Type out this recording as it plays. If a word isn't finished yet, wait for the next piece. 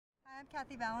I'm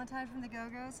Kathy Valentine from the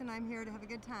Go-Go's, and I'm here to have a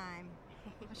good time.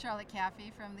 I'm Charlotte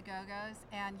Caffey from the Go-Go's,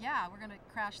 and yeah, we're going to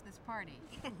crash this party.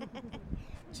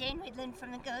 Jane Wiedlin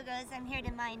from the Go-Go's. I'm here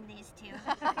to mind these two.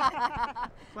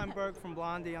 Clem Burke from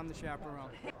Blondie. I'm the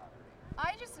chaperone.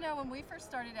 I just know when we first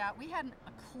started out, we hadn't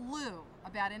a clue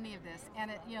about any of this, and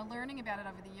learning about it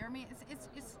over the year. I mean,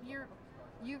 it's your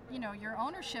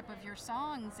ownership of your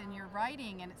songs and your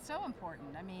writing, and it's so important.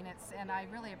 I mean, and I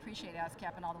really appreciate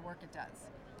ASCAP and all the work it does.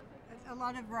 A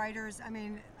lot of writers. I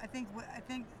mean, I think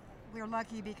we're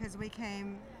lucky because we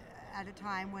came at a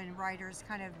time when writers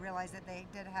kind of realized that they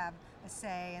did have a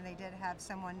say, and they did have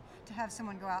someone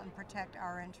go out and protect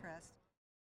our interests.